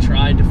me, I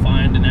tried to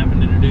find an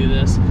avenue to do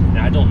this, and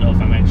I don't know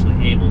if I'm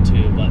actually able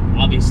to, but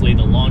obviously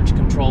the launch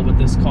control with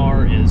this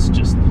car is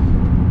just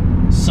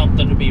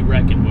something to be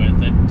reckoned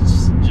with.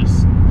 It's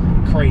just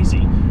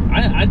crazy.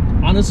 I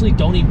honestly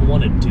don't even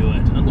want to do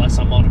it unless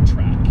I'm on a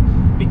track,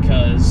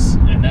 because,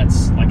 and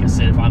that's, like I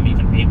said, if I'm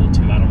even able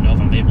to. I don't know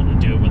if I'm able to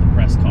do it with a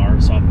press car,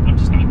 so I'm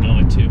just not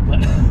going to. But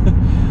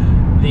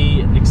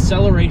the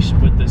acceleration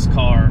with this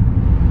car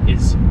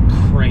is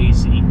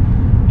crazy,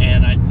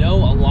 and I know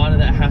a lot of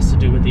that has to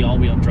do with the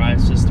all-wheel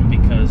drive system,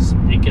 because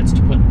it gets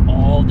to put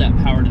all that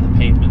power to the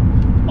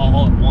pavement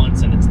all at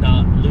once, and it's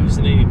not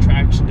losing any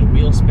traction to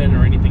wheel spin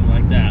or anything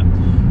like that.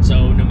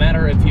 So no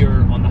matter if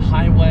you're on the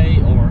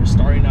highway or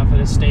starting off at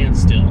a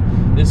standstill,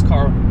 this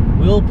car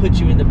will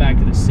put you in the back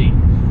of the seat,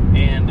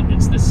 and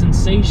it's the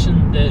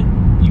sensation that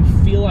you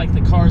feel like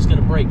the car is going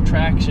to break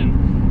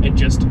traction and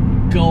just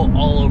go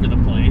all over the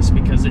place,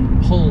 because it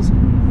pulls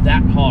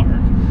that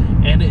hard.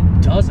 And it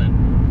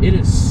doesn't. It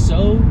is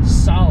so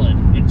solid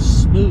and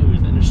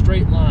smooth in a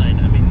straight line.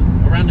 I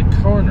mean, around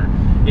a corner,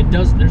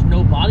 there's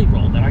no body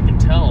roll that I can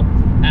tell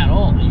at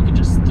all. You can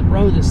just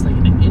throw this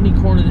thing into any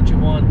corner that you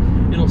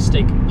want. It'll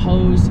stay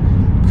composed,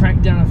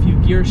 crack down a few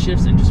gear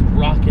shifts, and just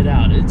rock it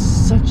out. It's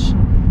such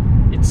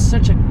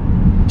a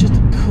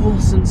cool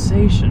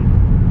sensation.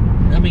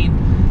 I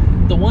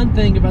mean, the one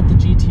thing about the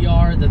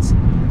GTR that's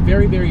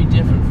very, very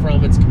different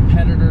from its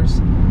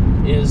competitors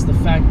is the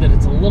fact that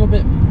it's a little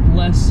bit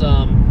less,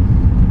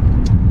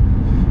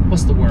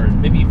 what's the word?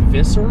 Maybe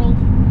visceral?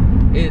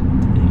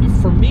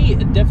 For me,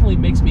 it definitely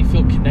makes me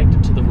feel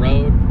connected to the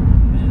road.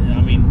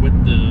 I mean, with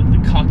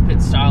the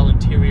cockpit style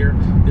interior,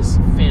 this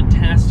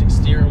fantastic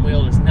steering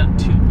wheel is not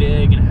too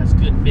big, and it has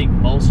good big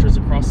bolsters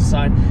across the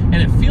side, and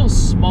it feels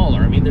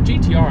smaller. I mean, the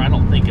GTR I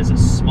don't think is a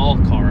small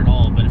car at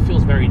all, but it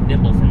feels very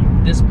nimble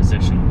from this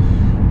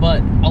position.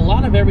 But a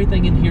lot of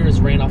everything in here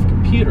is ran off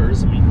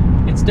computers. I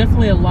mean, it's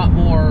definitely a lot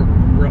more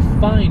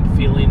refined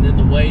feeling in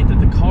the way that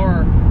the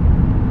car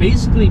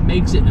basically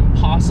makes it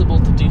impossible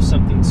to do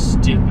something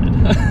stupid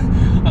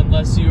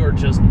unless you are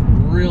just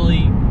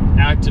really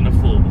acting a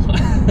fool.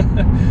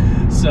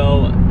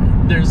 So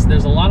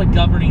there's a lot of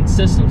governing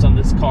systems on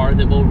this car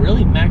that will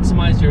really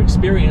maximize your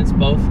experience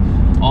both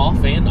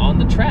off and on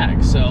the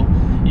track. So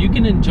you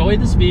can enjoy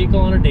this vehicle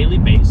on a daily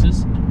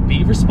basis,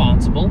 be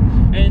responsible,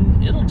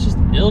 and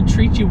it'll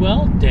treat you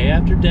well day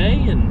after day,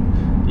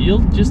 and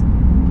you'll just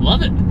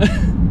love it.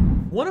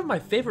 One of my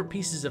favorite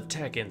pieces of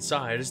tech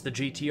inside is the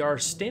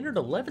GTR's standard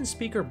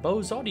 11-speaker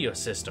Bose audio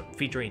system,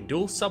 featuring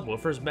dual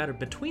subwoofers mounted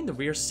between the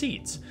rear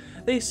seats.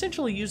 They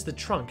essentially use the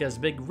trunk as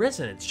big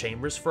resonance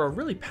chambers for a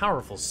really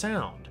powerful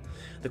sound.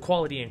 The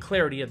quality and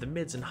clarity of the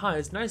mids and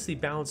highs nicely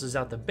balances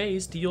out the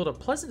bass to yield a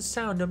pleasant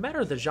sound no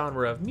matter the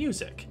genre of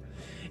music.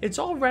 It's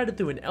all routed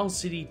through an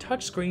LCD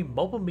touchscreen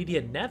mobile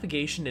media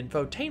navigation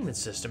infotainment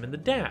system in the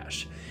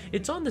dash.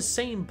 It's on the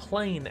same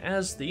plane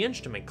as the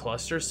instrument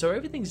cluster, so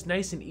everything's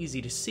nice and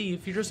easy to see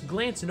if you're just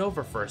glancing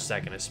over for a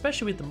second,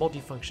 especially with the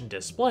multifunction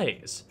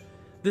displays.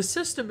 The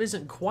system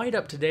isn't quite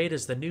up to date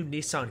as the new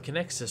Nissan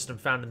Connect system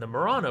found in the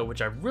Murano,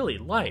 which I really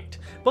liked,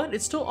 but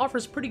it still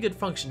offers pretty good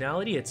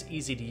functionality, it's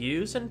easy to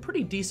use, and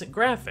pretty decent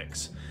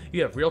graphics.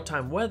 You have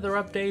real-time weather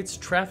updates,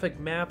 traffic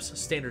maps,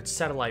 standard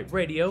satellite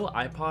radio,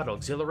 iPod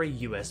auxiliary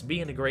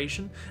USB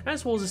integration,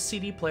 as well as a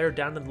CD player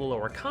down in the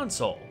lower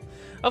console.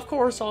 Of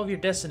course, all of your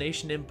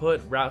destination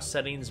input, route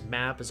settings,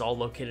 map is all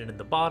located in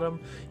the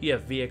bottom. You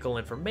have vehicle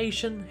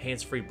information,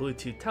 hands-free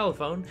Bluetooth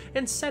telephone,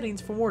 and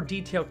settings for more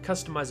detailed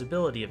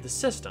customizability of the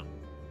system.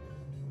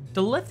 To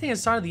the left-hand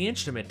side of the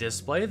instrument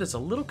display, there's a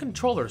little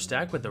controller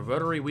stack with the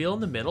rotary wheel in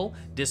the middle,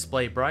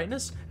 display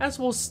brightness, as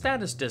well as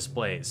status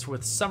displays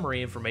with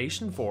summary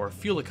information for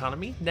fuel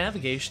economy,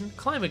 navigation,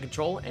 climate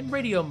control, and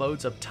radio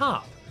modes up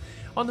top.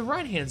 On the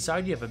right-hand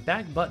side, you have a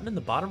back button in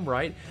the bottom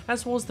right,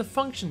 as well as the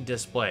function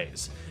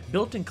displays,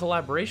 built in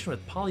collaboration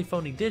with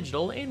Polyphony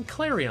Digital and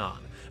Clarion.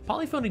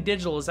 Polyphony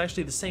Digital is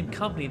actually the same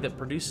company that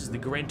produces the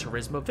Gran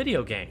Turismo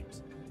video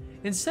games.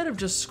 Instead of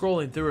just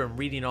scrolling through and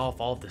reading off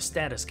all of the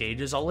status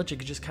gauges, I'll let you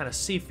just kind of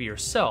see for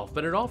yourself,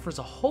 but it offers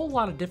a whole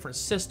lot of different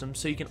systems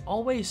so you can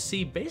always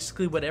see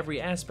basically what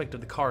every aspect of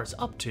the car is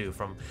up to,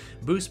 from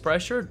boost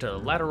pressure to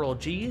lateral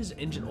Gs,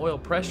 engine oil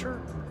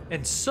pressure,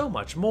 and so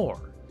much more.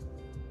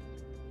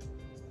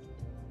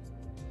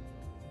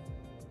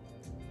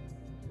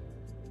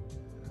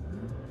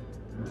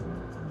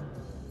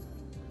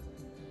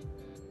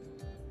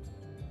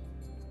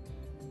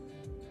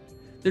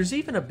 There's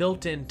even a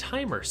built-in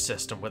timer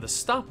system with a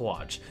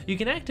stopwatch. You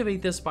can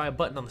activate this by a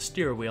button on the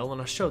steering wheel, and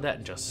I'll show that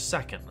in just a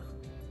second.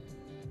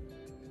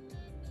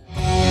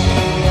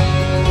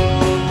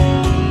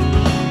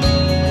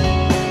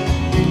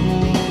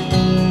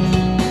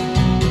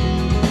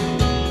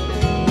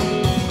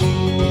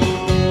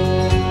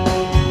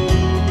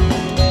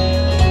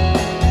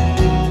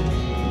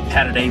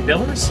 Padded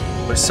A-pillars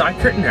with side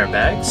curtain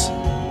airbags,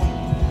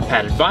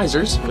 padded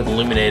visors with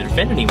illuminated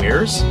vanity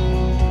mirrors,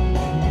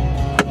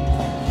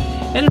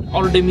 and an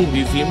auto-dimming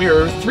viewfield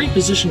mirror,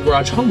 3-position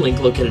garage home link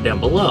located down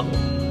below.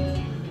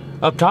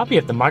 Up top you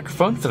have the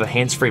microphone for the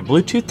hands-free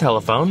Bluetooth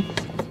telephone,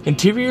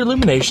 interior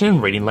illumination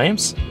and reading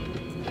lamps,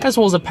 as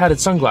well as a padded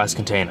sunglass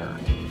container.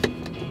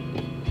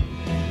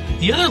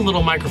 The other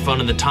little microphone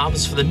in the top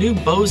is for the new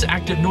Bose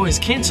active noise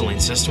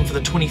cancelling system for the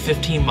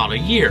 2015 model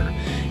year.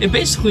 It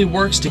basically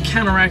works to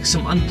counteract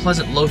some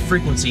unpleasant low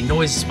frequency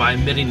noises by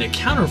emitting a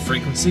counter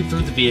frequency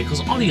through the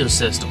vehicle's audio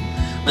system,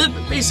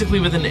 basically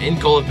with an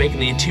end goal of making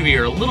the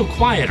interior a little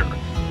quieter.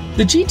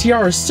 The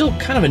GTR is still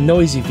kind of a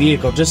noisy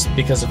vehicle just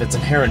because of its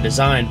inherent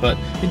design, but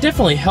it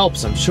definitely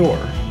helps, I'm sure.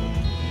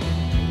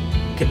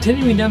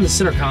 Continuing down the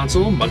center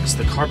console, amongst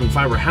the carbon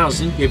fiber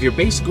housing, you have your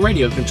basic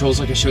radio controls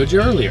like I showed you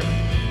earlier.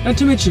 Not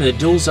to mention the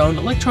dual zone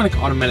electronic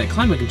automatic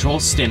climate control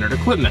standard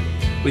equipment,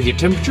 with your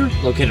temperature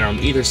located on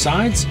either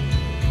sides,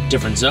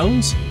 different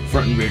zones,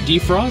 front and rear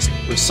defrost,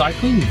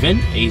 recycling,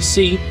 vent,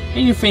 AC,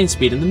 and your fan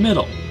speed in the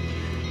middle.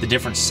 The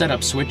different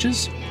setup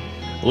switches,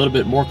 a little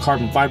bit more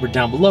carbon fiber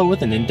down below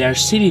with an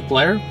in-dash CD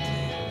player,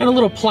 and a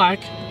little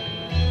plaque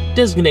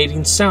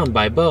designating sound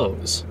by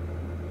Bose.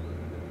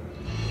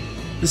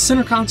 The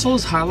center console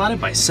is highlighted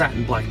by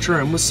satin black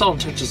trim with solid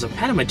touches of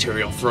padded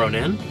material thrown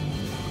in,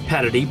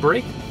 padded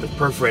e-brake with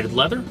perforated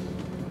leather,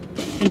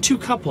 and 2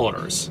 cup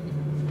holders.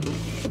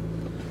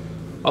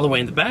 All the way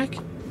in the back,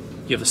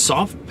 you have a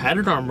soft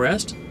padded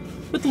armrest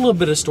with a little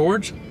bit of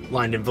storage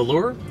lined in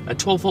velour, a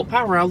 12-volt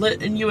power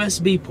outlet, and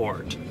USB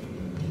port.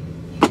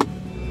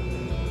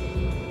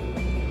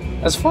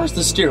 As far as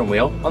the steering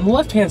wheel, on the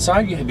left-hand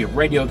side you have your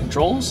radio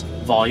controls,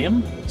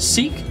 volume,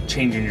 seek,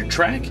 changing your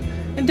track,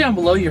 and down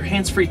below your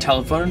hands-free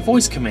telephone and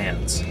voice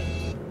commands.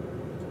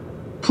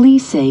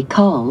 Please say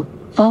call,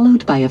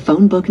 followed by a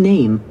phone book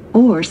name,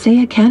 or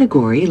say a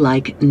category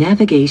like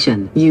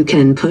navigation. You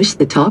can push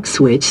the talk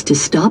switch to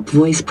stop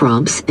voice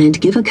prompts and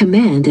give a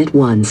command at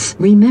once.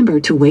 Remember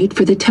to wait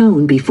for the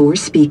tone before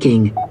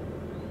speaking.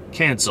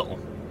 Cancel.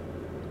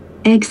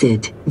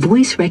 Exit.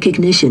 Voice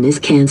recognition is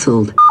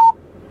canceled.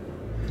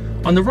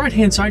 On the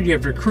right-hand side you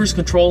have your cruise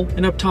control,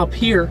 and up top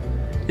here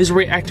is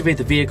where you activate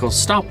the vehicle's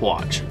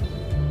stopwatch.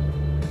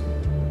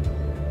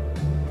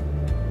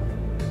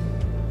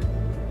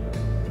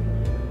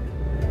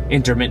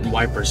 Intermittent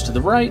wipers to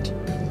the right,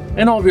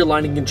 and all of your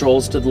lighting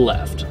controls to the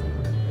left.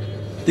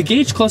 The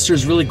gauge cluster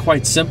is really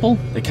quite simple.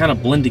 They kind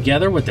of blend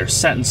together with their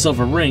satin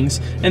silver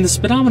rings, and the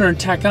speedometer and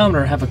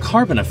tachometer have a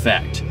carbon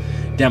effect.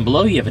 Down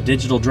below you have a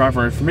digital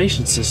driver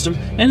information system,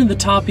 and in the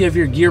top you have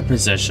your gear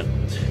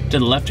position. To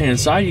the left hand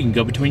side you can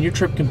go between your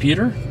trip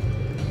computer,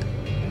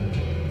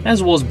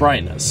 as well as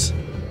brightness.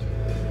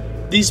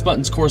 These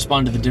buttons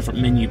correspond to the different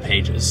menu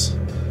pages.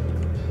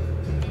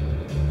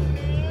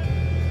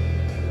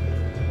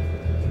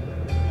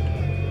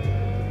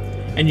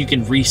 And you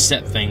can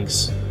reset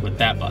things with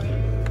that button.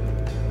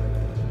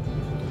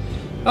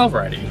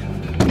 Alrighty.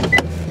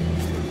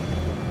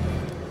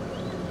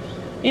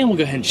 And we'll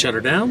go ahead and shut her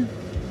down.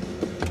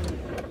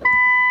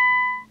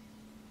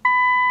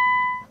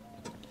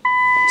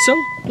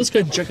 So, let's go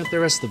ahead and check out the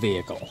rest of the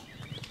vehicle.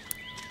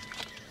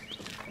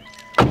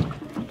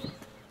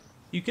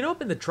 You can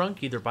open the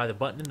trunk either by the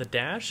button in the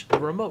dash, a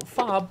remote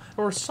fob,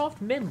 or a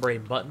soft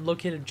membrane button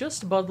located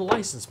just above the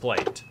license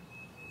plate.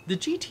 The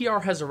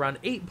GTR has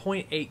around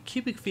 8.8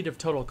 cubic feet of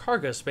total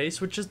cargo space,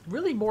 which is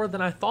really more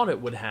than I thought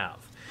it would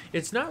have.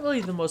 It's not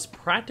really the most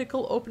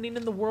practical opening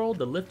in the world.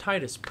 The lift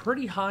height is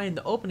pretty high and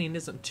the opening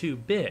isn't too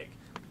big.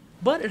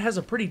 But it has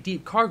a pretty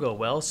deep cargo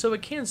well, so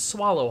it can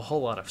swallow a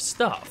whole lot of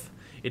stuff.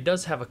 It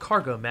does have a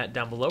cargo mat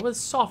down below with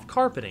soft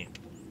carpeting.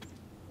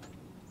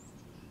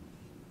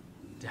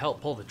 To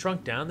help pull the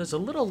trunk down, there's a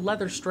little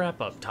leather strap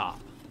up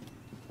top.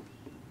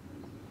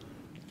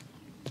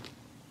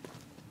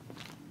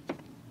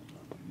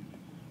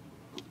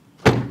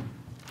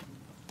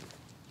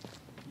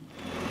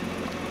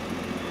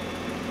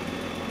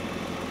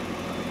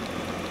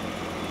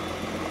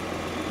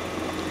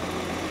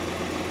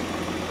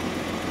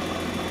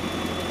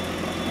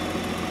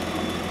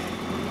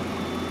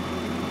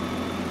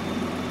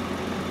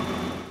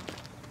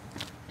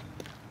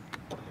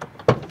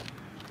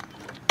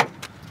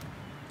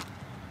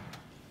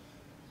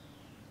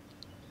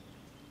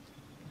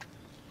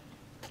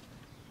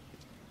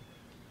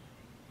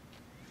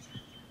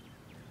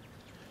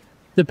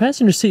 The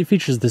passenger seat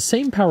features the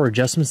same power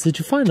adjustments that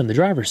you find on the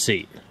driver's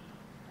seat.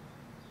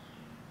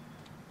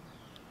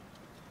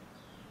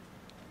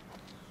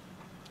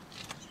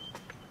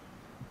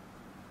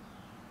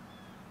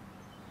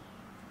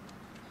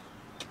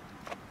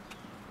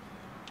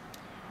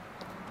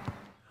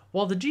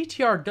 While the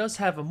GTR does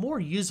have a more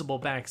usable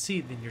back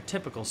seat than your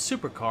typical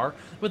supercar,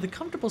 with a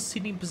comfortable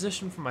seating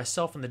position for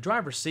myself in the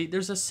driver's seat,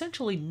 there's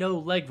essentially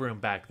no legroom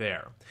back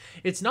there.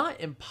 It's not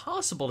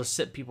impossible to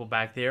sit people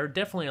back there,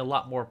 definitely a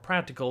lot more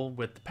practical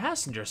with the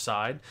passenger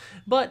side,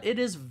 but it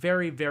is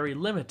very, very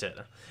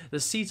limited. The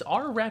seats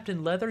are wrapped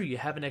in leather, you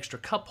have an extra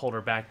cup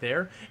holder back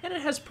there, and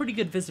it has pretty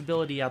good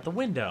visibility out the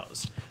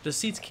windows. The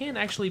seats can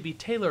actually be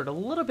tailored a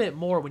little bit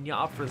more when you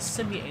opt for the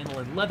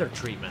semi-aniline leather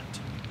treatment.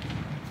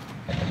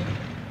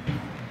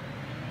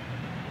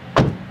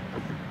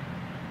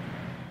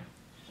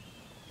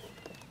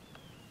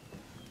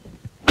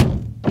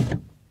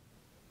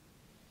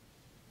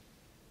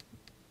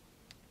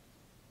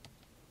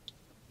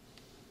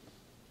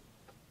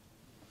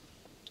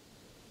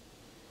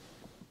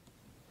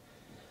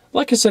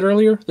 Like I said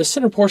earlier, the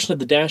center portion of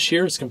the dash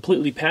here is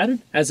completely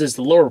padded, as is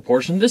the lower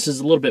portion. This is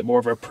a little bit more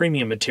of a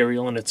premium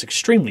material and it's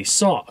extremely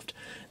soft.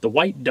 The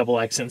white double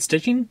accent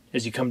stitching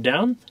as you come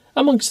down,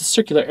 amongst the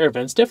circular air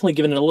vents, definitely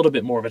giving it a little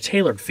bit more of a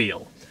tailored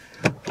feel.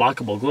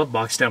 Lockable glove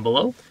box down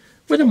below,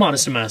 with a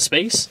modest amount of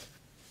space,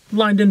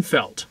 lined in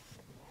felt.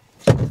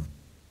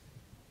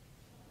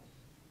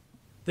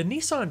 The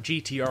Nissan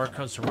GTR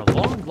comes from a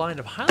long line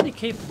of highly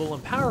capable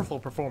and powerful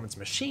performance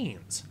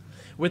machines.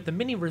 With the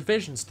many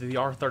revisions to the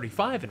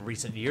R35 in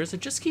recent years, it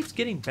just keeps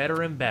getting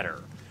better and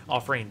better,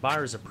 offering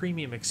buyers a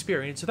premium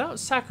experience without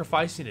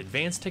sacrificing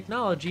advanced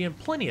technology and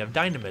plenty of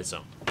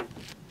dynamism.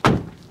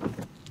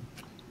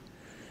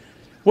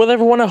 Well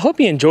everyone, I hope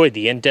you enjoyed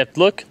the in-depth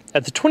look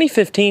at the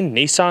 2015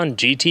 Nissan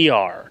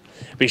GTR.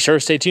 Be sure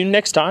to stay tuned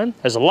next time,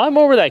 there's a lot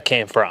more where that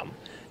came from.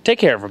 Take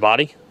care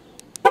everybody.